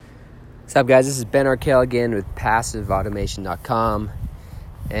What's up, guys? This is Ben Arkell again with PassiveAutomation.com,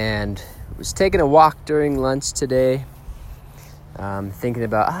 and was taking a walk during lunch today, thinking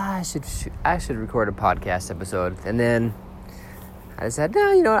about I should record a podcast episode, and then I decided,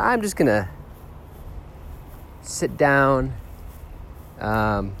 no, you know what? I'm just gonna sit down,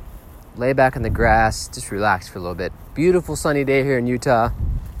 lay back on the grass, just relax for a little bit. Beautiful sunny day here in Utah,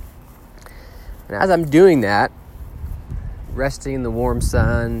 and as I'm doing that, resting in the warm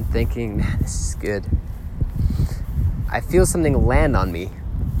sun, thinking, man, this is good, I feel something land on me,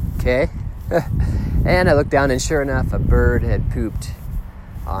 okay? And I looked down, and sure enough, a bird had pooped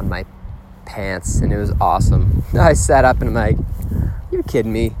on my pants, and it was awesome. I sat up and I'm like, you're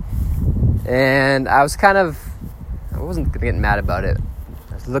kidding me. And I wasn't getting mad about it.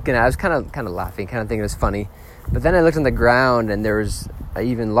 I was kind of laughing, kind of thinking it was funny. But then I looked on the ground, and there was an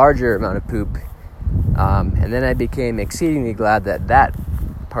even larger amount of poop. And then I became exceedingly glad that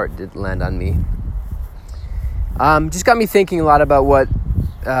part didn't land on me. Just got me thinking a lot about what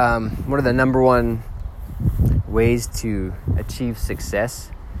are the number one ways to achieve success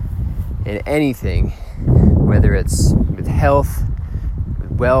in anything, whether it's with health,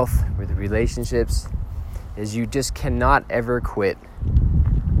 with wealth, with relationships, is you just cannot ever quit.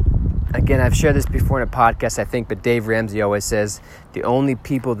 Again, I've shared this before in a podcast, I think, but Dave Ramsey always says, the only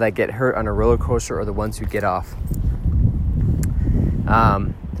people that get hurt on a roller coaster are the ones who get off.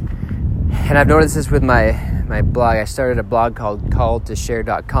 And I've noticed this with my blog. I started a blog called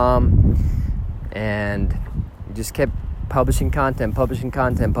calledtoshare.com, and just kept publishing content.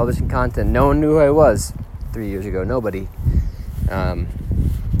 No one knew who I was 3 years ago, nobody. And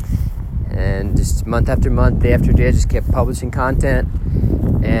just month after month, day after day, I just kept publishing content.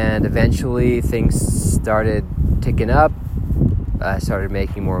 And eventually things started ticking up. I started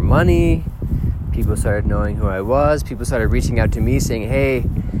making more money. People started knowing who I was. People started reaching out to me saying, hey,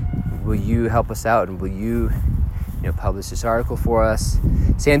 will you help us out? And will you publish this article for us?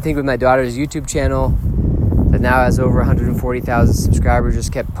 Same thing with my daughter's YouTube channel that now has over 140,000 subscribers.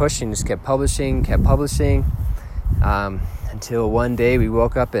 Just kept pushing, just kept publishing. Until one day we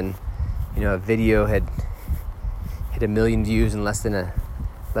woke up and, a video had hit 1 million views in less than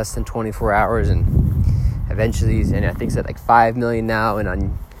 24 hours, and eventually, and I think it's at like 5 million now, and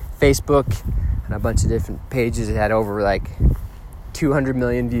on Facebook and a bunch of different pages it had over like 200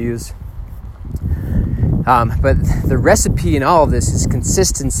 million views. But the recipe in all of this is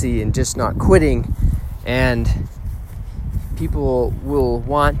consistency and just not quitting, and people will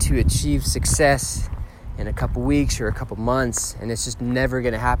want to achieve success in a couple weeks or a couple months, and it's just never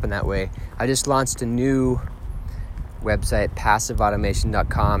going to happen that way. I just launched a new website,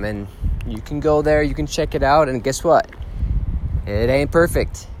 PassiveAutomation.com, and you can go there, you can check it out, and guess what? It ain't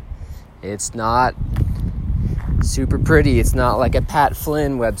perfect. It's not super pretty. It's not like a Pat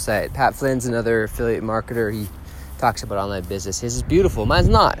Flynn website. Pat Flynn's another affiliate marketer. He talks about online business. His is beautiful. Mine's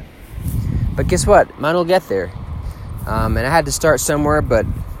not. But guess what? Mine will get there. And I had to start somewhere, but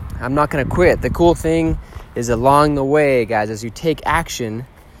I'm not going to quit. The cool thing is along the way, guys, as you take action,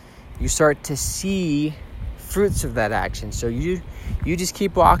 you start to see fruits of that action. So you just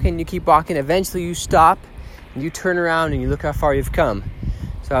keep walking, eventually you stop and you turn around and you look how far you've come.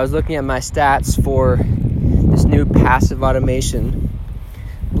 So I was looking at my stats for this new passive automation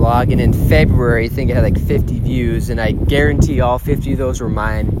blog, and in February I think it had like 50 views, and I guarantee all 50 of those were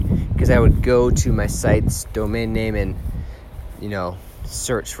mine, because I would go to my site's domain name and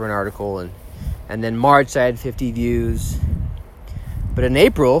search for an article, and then March I had 50 views, but in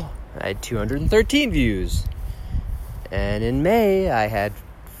April I had 213 views. And in May, I had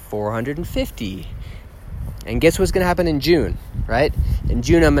 450. And guess what's going to happen in June, right? In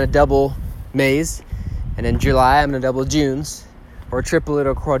June, I'm going to double May's. And in July, I'm going to double June's. Or triple it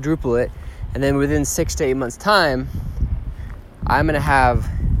or quadruple it. And then within 6 to 8 months' time, I'm going to have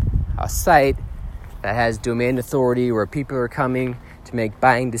a site that has domain authority where people are coming to make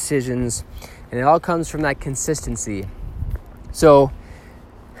buying decisions. And it all comes from that consistency. So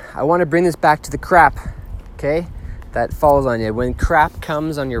I want to bring this back to the crap, okay? That falls on you. When crap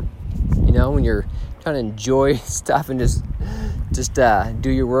comes on your, when you're trying to enjoy stuff and just do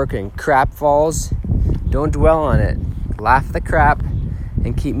your work, and crap falls, don't dwell on it. Laugh at the crap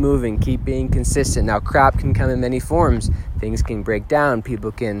and keep moving, keep being consistent. Now, crap can come in many forms. Things can break down.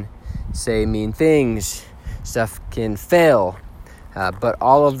 People can say mean things. Stuff can fail. But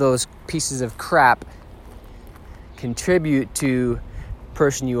all of those pieces of crap contribute to the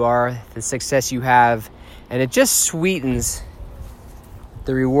person you are, the success you have, and it just sweetens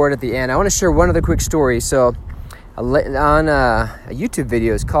the reward at the end. I want to share one other quick story. So on a YouTube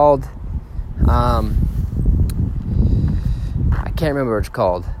video, it's called, I can't remember what it's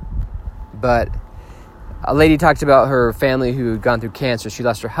called. But a lady talked about her family who had gone through cancer. She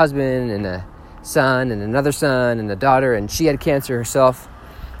lost her husband and a son and another son and a daughter, and she had cancer herself.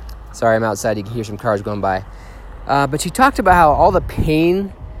 Sorry, I'm outside. You can hear some cars going by. But she talked about how all the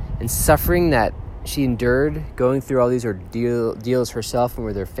pain and suffering that she endured going through all these ordeals herself and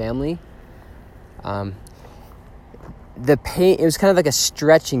with her family. The pain, it was kind of like a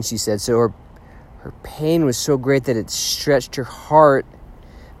stretching, she said. So her pain was so great that it stretched her heart.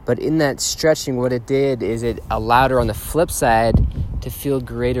 But in that stretching, what it did is it allowed her on the flip side to feel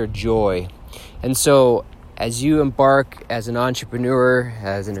greater joy. And so as you embark as an entrepreneur,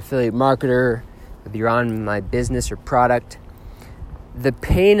 as an affiliate marketer, if you're on my business or product, the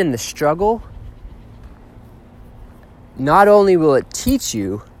pain and the struggle, not only will it teach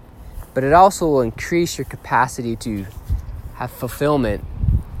you, but it also will increase your capacity to have fulfillment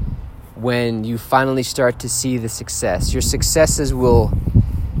when you finally start to see the success. Your successes will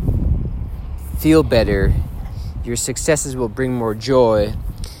feel better. Your successes will bring more joy,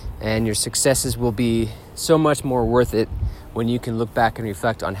 and your successes will be so much more worth it when you can look back and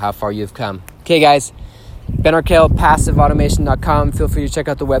reflect on how far you've come. Okay, guys, Ben Arkell, PassiveAutomation.com. Feel free to check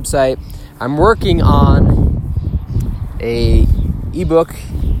out the website. I'm working on a ebook,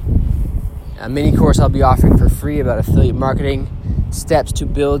 a mini course I'll be offering for free about affiliate marketing, steps to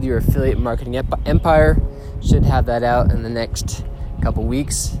build your affiliate marketing empire. Should have that out in the next couple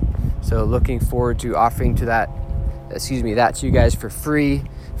weeks. So looking forward to offering that to you guys for free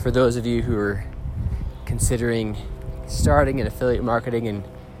for those of you who are considering starting in affiliate marketing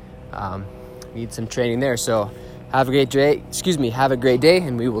and need some training there. So have a great day,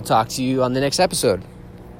 and we will talk to you on the next episode.